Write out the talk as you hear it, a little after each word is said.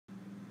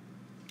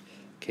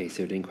Okay,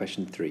 so we're doing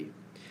question 3.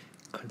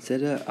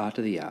 Consider R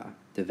to the R,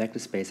 the vector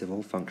space of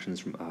all functions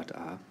from R to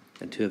R,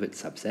 and two of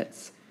its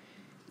subsets,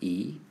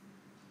 E,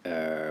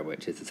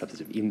 which is the subset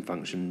of even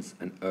functions,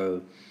 and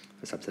O,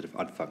 the subset of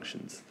odd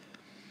functions.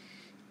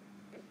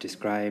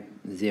 Describe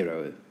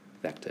 0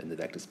 vector in the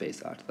vector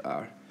space R to the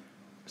R.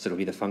 So it'll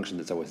be the function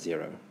that's always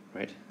 0,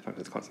 right? The function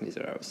that's constantly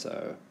 0.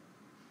 So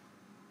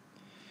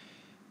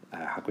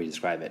how can we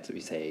describe it? So we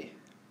say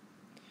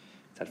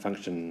that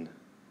function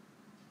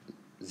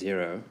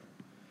 0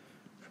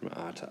 from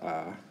R to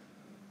R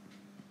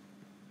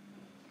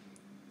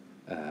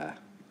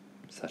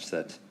such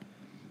that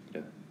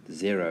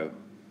 0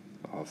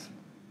 of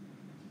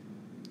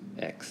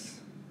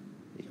x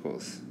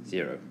equals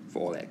 0 for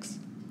all x.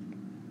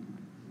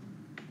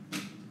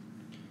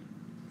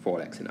 For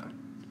all x in R.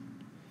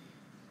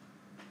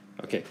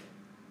 Okay.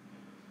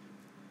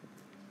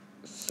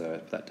 So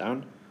put that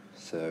down.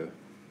 So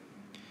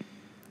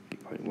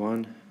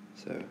 3.1.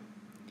 So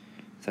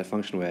it's that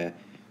function where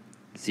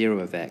 0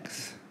 of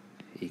x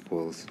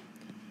equals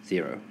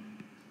 0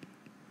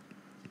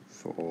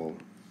 for all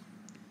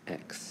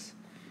x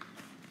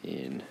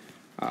in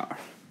R.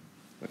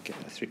 Okay,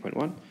 that's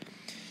 3.1.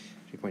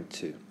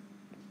 3.2.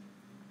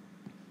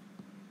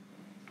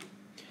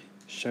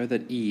 Show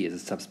that E is a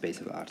subspace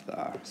of R to the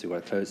R. So we've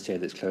got a closed here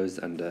that's closed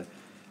under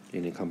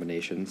linear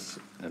combinations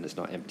and it's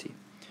not empty.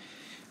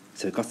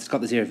 So it's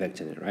got the 0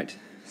 vector in it, right?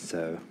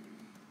 So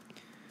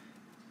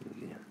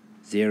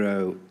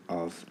 0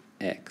 of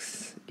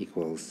x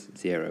equals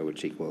 0,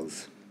 which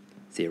equals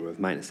 0 of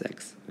minus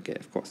x. Okay,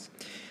 of course.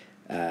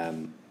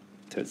 So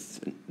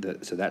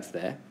that's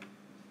there.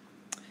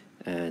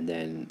 And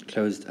then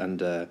closed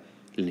under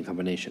linear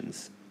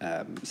combinations.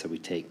 So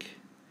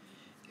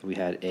we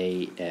had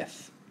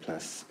AF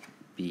plus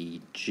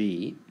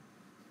BG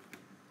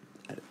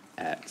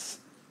at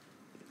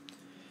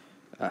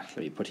let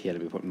me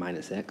put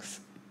minus x.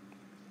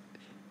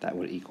 That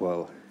would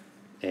equal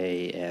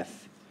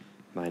AF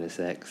minus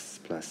x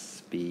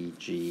plus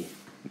BG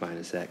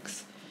minus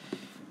x,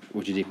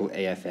 which would equal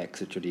AFX,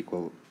 which would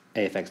equal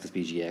AFX plus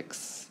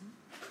BGX,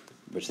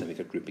 which then we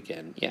could group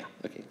again. Yeah,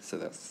 okay, so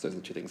those are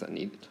the two things I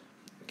need.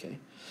 Okay,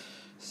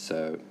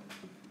 so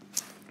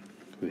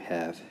we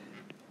have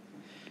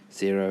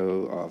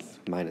 0 of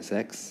minus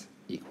x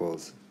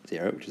equals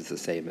 0, which is the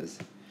same as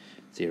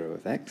 0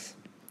 of x,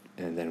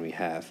 and then we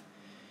have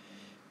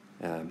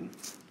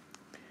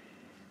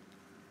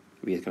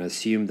we are going to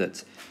assume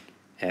that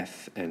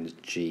f and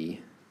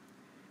g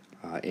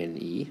are in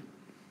E,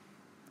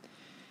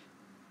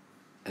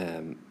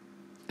 and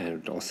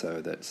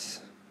also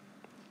that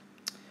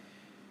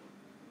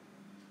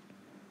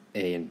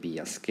a and b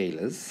are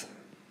scalars.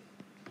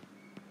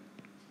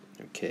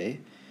 Okay.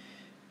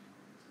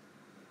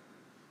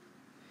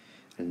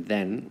 And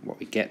then what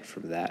we get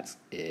from that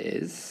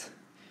is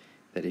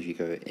that if you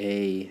go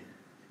A,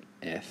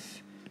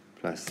 F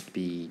plus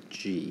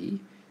BG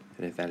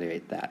and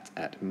evaluate that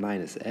at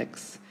minus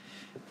x,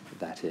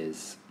 that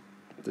is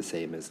the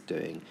same as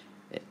doing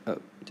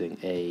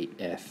A,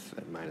 F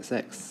at minus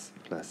x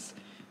plus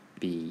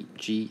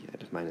BG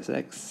at minus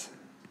x.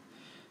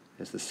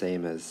 It's the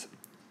same as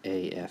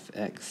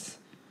AFX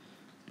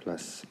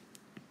plus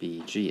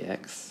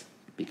BGX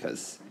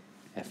because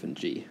F and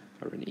G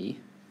are in E.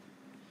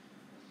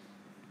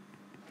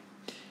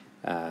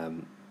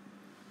 And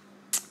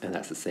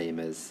that's the same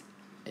as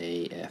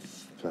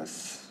AF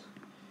plus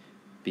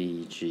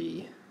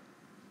BG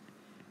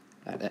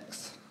at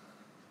x.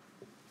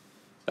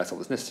 That's all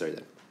that's necessary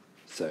then.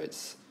 So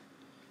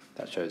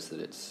that shows that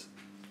it's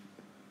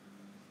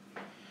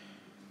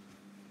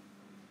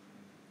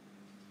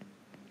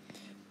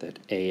that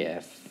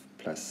AF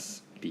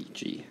plus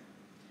BG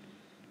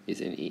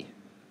is in E.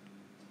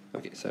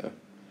 Okay, so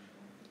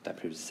that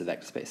proves it's a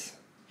vector space.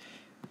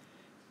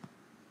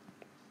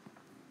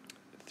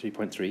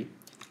 3.3.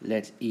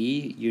 Let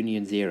E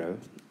union 0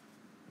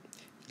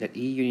 be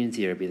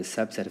the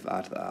subset of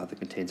R to the R that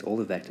contains all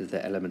the vectors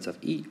that are elements of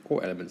E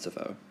or elements of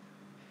O.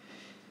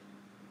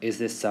 Is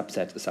this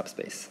subset a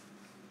subspace?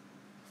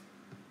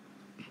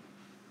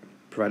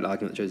 Provide an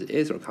argument that shows it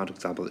is, or a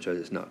counterexample that shows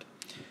it's not.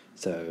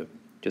 So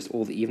just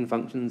all the even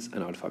functions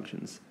and odd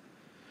functions.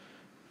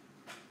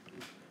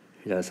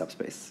 Is that a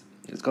subspace?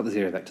 It's got the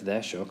 0 vector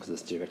there, sure, because the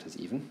 0 vector is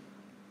even.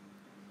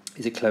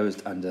 Is it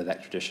closed under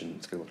vector addition,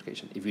 scalar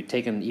multiplication? If you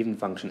take an even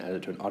function and add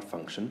it to an odd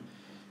function,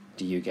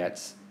 do you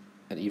get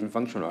an even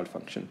function or an odd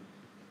function?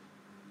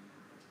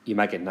 You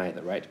might get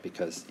neither, right?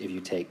 Because if you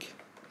take,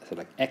 so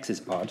like x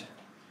is odd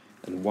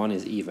and 1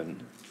 is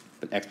even,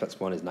 but x plus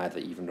 1 is neither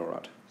even nor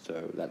odd.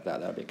 So that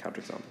would be a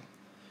counterexample.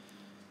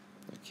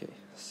 Okay,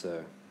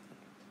 so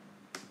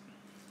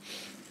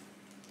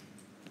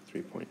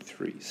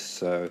 3.3.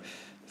 So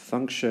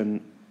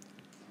function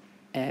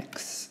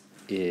x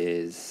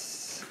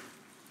is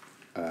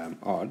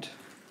odd,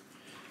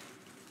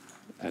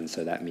 and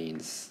so that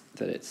means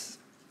that it's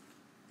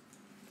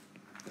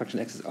function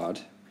x is odd,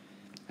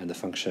 and the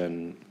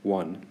function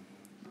 1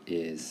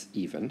 is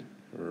even,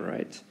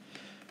 right?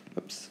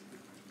 Oops.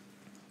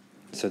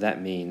 So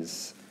that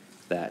means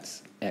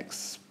that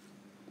x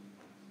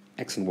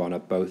x and 1 are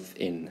both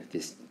in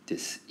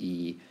this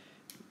E,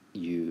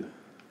 U,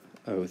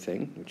 O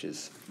thing, which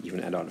is even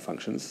and odd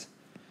functions,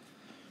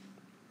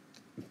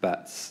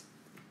 but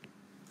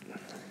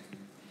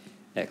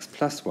x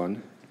plus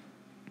 1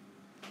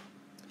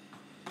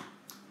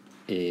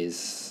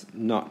 is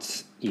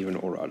not even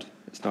or odd.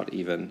 It's not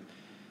even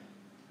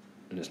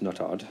and it's not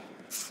odd,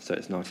 so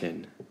it's not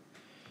in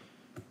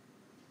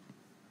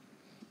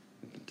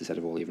the set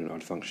of all even and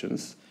odd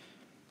functions.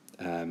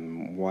 How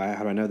do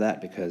I know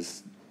that?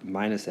 Because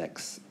minus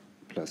x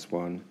plus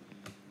 1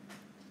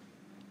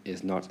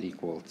 is not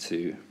equal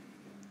to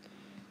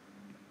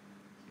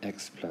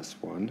x plus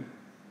 1,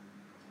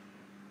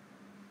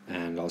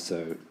 and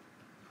also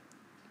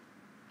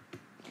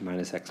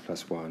minus x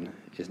plus 1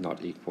 is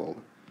not equal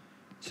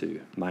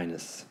to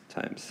minus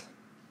times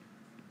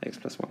x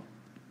plus 1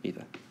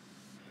 either.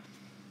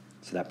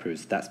 So that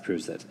proves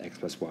that x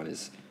plus 1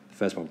 is, the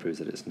first one proves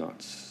that it's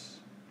not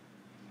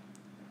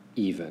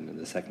even, and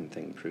the second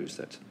thing proves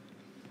that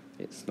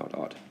it's not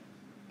odd.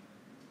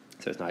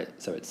 So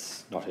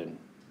it's not in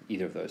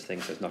either of those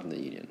things, so it's not in the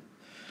union.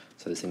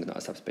 So this thing is not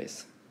a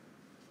subspace.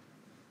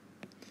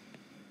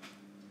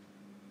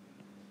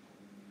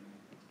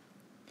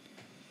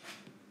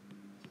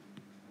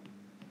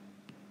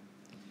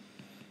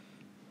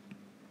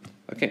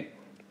 Okay.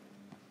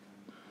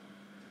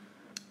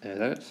 Is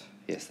that it?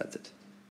 Yes, that's it.